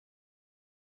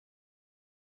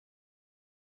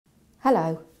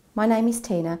Hello, my name is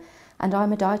Tina and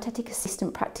I'm a dietetic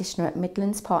assistant practitioner at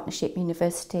Midlands Partnership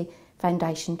University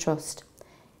Foundation Trust.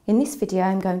 In this video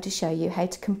I'm going to show you how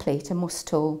to complete a MUST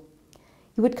tool.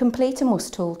 You would complete a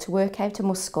MUST tool to work out a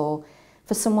MUST score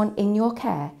for someone in your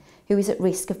care who is at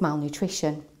risk of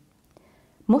malnutrition.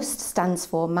 MUST stands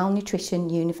for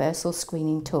Malnutrition Universal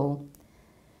Screening Tool.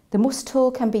 The MUST tool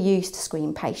can be used to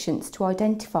screen patients to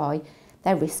identify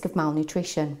their risk of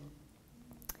malnutrition.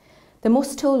 The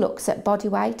MUST tool looks at body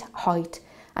weight, height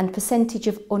and percentage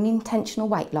of unintentional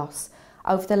weight loss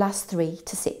over the last 3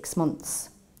 to 6 months.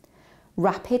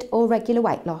 Rapid or regular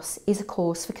weight loss is a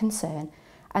cause for concern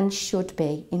and should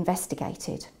be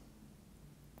investigated.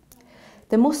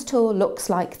 The MUST tool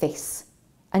looks like this,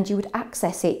 and you would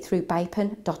access it through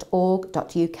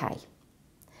bapin.org.uk.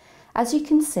 As you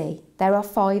can see, there are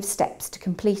 5 steps to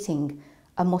completing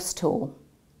a MUST tool.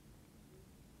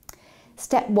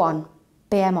 Step 1.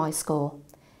 BMI score.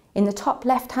 In the top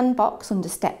left-hand box under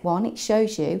step 1, it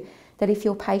shows you that if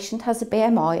your patient has a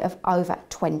BMI of over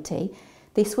 20,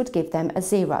 this would give them a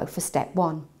 0 for step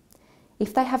 1.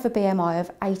 If they have a BMI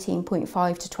of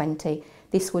 18.5 to 20,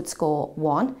 this would score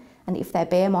 1, and if their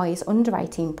BMI is under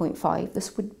 18.5,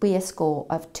 this would be a score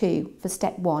of 2 for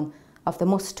step 1 of the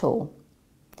MUST tool.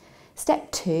 Step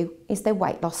 2 is their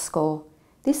weight loss score.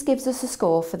 This gives us a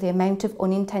score for the amount of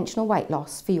unintentional weight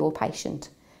loss for your patient.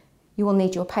 You will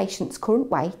need your patient's current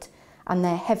weight and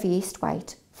their heaviest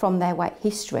weight from their weight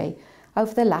history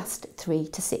over the last 3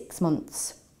 to 6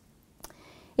 months.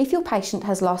 If your patient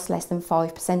has lost less than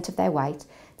 5% of their weight,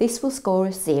 this will score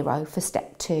a 0 for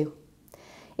step 2.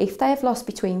 If they have lost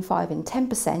between 5 and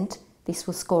 10%, this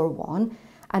will score a 1,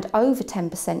 and over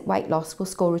 10% weight loss will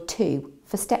score a 2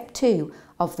 for step 2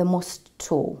 of the MUST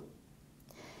tool.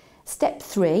 Step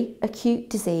 3, acute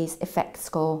disease effect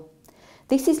score.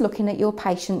 This is looking at your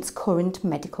patient's current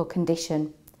medical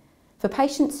condition. For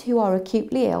patients who are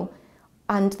acutely ill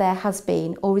and there has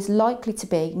been or is likely to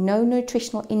be no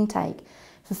nutritional intake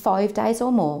for 5 days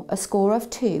or more, a score of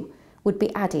 2 would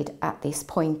be added at this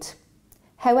point.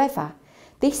 However,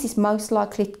 this is most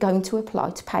likely going to apply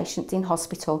to patients in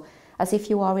hospital, as if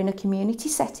you are in a community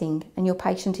setting and your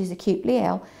patient is acutely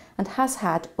ill and has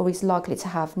had or is likely to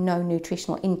have no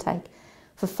nutritional intake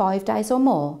for 5 days or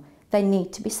more, they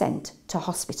need to be sent to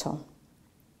hospital.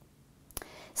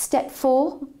 Step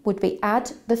 4 would be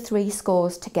add the 3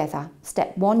 scores together.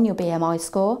 Step 1, your BMI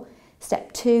score.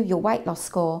 Step 2, your weight loss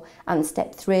score. And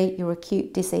step 3, your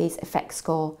acute disease effect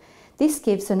score. This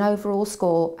gives an overall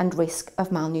score and risk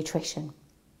of malnutrition.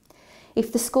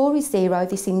 If the score is 0,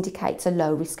 this indicates a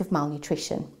low risk of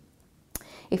malnutrition.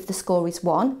 If the score is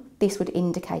 1, this would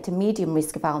indicate a medium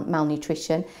risk of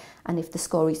malnutrition. And if the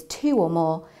score is 2 or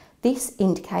more, this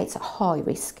indicates a high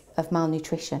risk of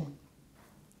malnutrition.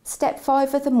 Step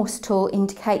 5 of the MUST tool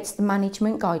indicates the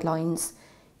management guidelines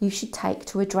you should take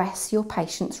to address your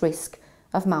patient's risk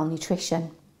of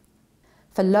malnutrition.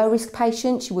 For low-risk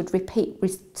patients, you would repeat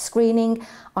screening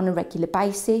on a regular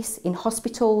basis, in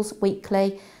hospitals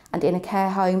weekly and in a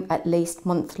care home at least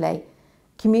monthly.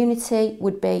 Community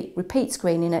would be repeat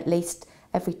screening at least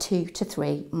every 2 to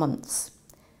 3 months.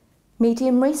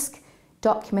 Medium risk,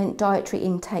 document dietary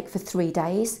intake for 3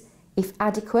 days. If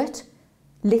adequate,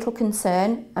 little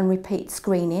concern and repeat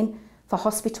screening for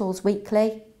hospitals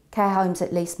weekly, care homes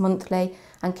at least monthly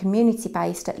and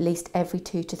community-based at least every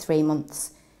 2 to 3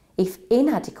 months. If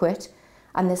inadequate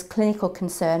and there's clinical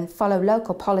concern, follow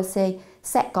local policy,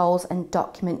 set goals and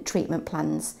document treatment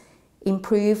plans.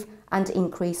 Improve and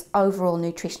increase overall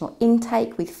nutritional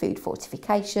intake with food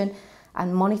fortification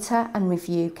and monitor and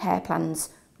review care plans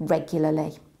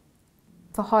regularly.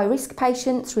 For high-risk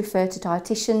patients, refer to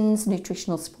dietitians,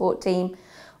 nutritional support team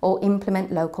or implement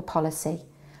local policy.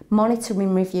 Monitor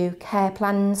and review care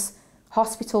plans,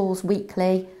 hospitals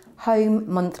weekly, home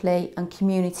monthly and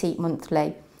community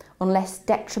monthly, unless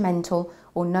detrimental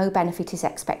or no benefit is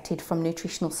expected from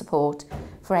nutritional support,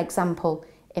 for example,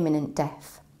 imminent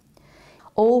death.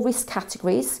 All risk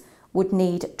categories would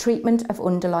need treatment of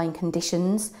underlying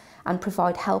conditions and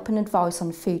provide help and advice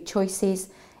on food choices,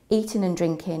 eating and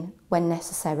drinking when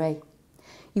necessary.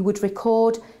 You would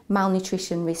record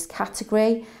malnutrition risk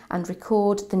category and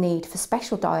record the need for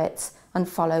special diets and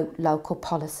follow local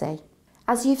policy.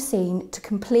 As you've seen, to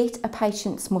complete a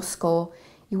patient's MUST score,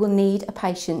 you will need a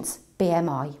patient's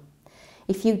BMI.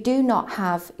 If you do not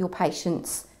have your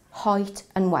patient's height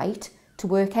and weight to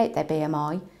work out their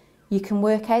BMI, you can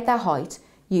work out their height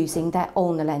using their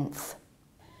ulnar length.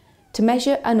 To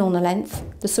measure an ulnar length,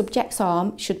 the subject's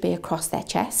arm should be across their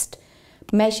chest.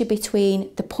 Measure between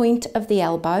the point of the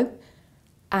elbow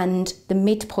and the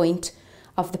midpoint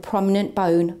of the prominent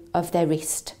bone of their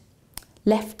wrist.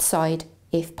 left side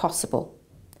if possible.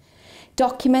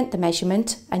 Document the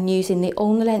measurement and using the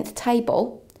ulnar length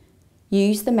table,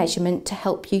 use the measurement to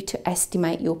help you to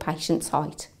estimate your patient's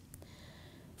height.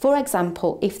 For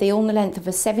example, if the ulnar length of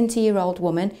a 70-year-old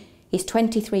woman is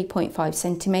 23.5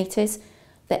 centimetres,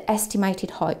 the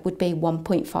estimated height would be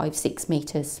 1.56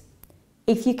 metres.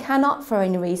 If you cannot for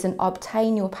any reason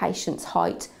obtain your patient's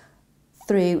height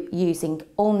through using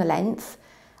ulnar length,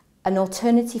 an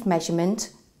alternative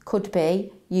measurement could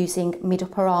be using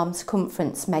mid-upper arm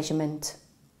circumference measurement.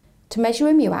 To measure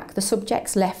a MUAC, the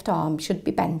subject's left arm should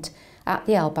be bent at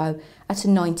the elbow at a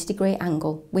 90-degree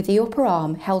angle, with the upper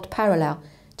arm held parallel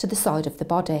to the side of the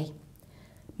body.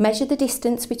 Measure the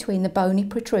distance between the bony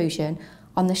protrusion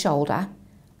on the shoulder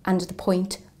and the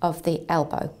point of the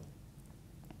elbow.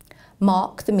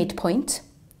 Mark the midpoint.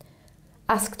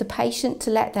 Ask the patient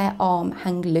to let their arm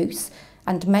hang loose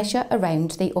and measure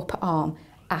around the upper arm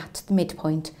at the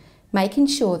midpoint, making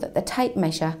sure that the tape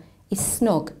measure is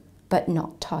snug but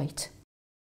not tight.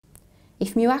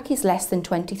 If MUAC is less than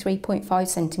 23.5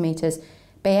 centimetres,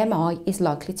 BMI is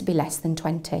likely to be less than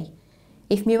 20.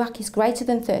 If MUAC is greater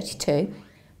than 32,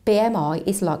 BMI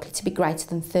is likely to be greater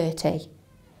than 30.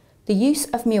 The use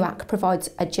of MUAC provides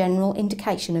a general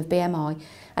indication of BMI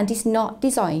and is not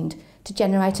designed to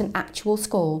generate an actual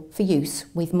score for use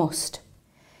with MUST.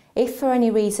 If for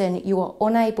any reason you are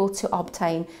unable to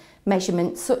obtain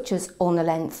measurements such as ulnar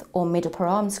length or mid-upper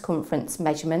arm circumference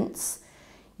measurements,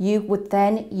 you would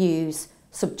then use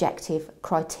subjective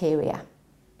criteria.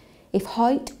 If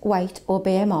height, weight or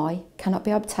BMI cannot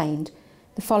be obtained,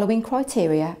 the following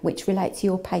criteria, which relate to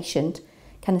your patient,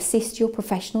 can assist your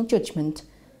professional judgment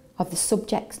of the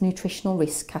subject's nutritional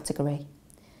risk category.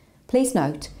 Please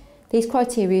note, these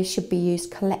criteria should be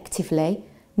used collectively,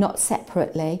 not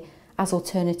separately, as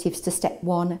alternatives to step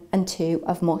 1 and 2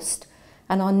 of MUST,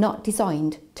 and are not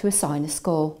designed to assign a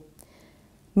score.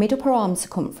 Mid-upper arm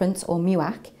circumference, or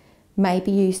MUAC, may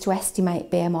be used to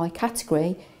estimate BMI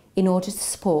category in order to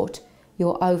support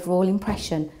your overall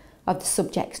impression of the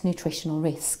subject's nutritional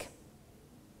risk.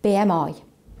 BMI.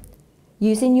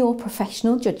 Using your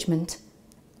professional judgment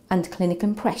and clinical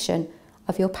impression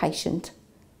of your patient,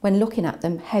 when looking at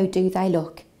them, how do they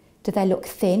look? Do they look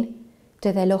thin?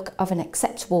 Do they look of an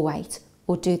acceptable weight?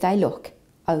 Or do they look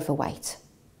overweight?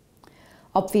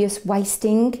 Obvious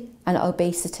wasting and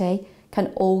obesity can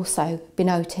also be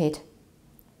noted.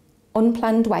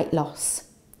 Unplanned weight loss.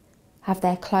 Have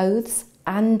their clothes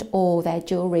and or their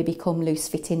jewellery become loose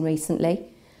fitting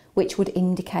recently, which would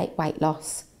indicate weight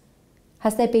loss?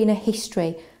 Has there been a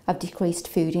history of decreased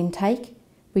food intake,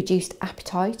 reduced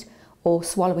appetite or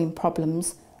swallowing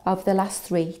problems over the last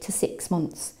 3 to 6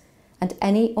 months, and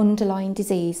any underlying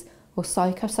disease or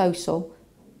psychosocial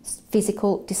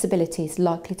physical disabilities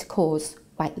likely to cause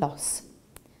weight loss?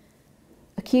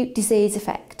 Acute disease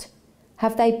effect.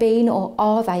 Have they been or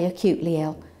are they acutely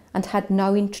ill and had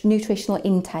no nutritional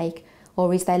intake,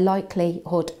 or is there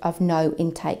likelihood of no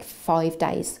intake for 5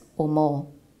 days or more?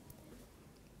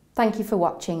 Thank you for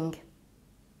watching.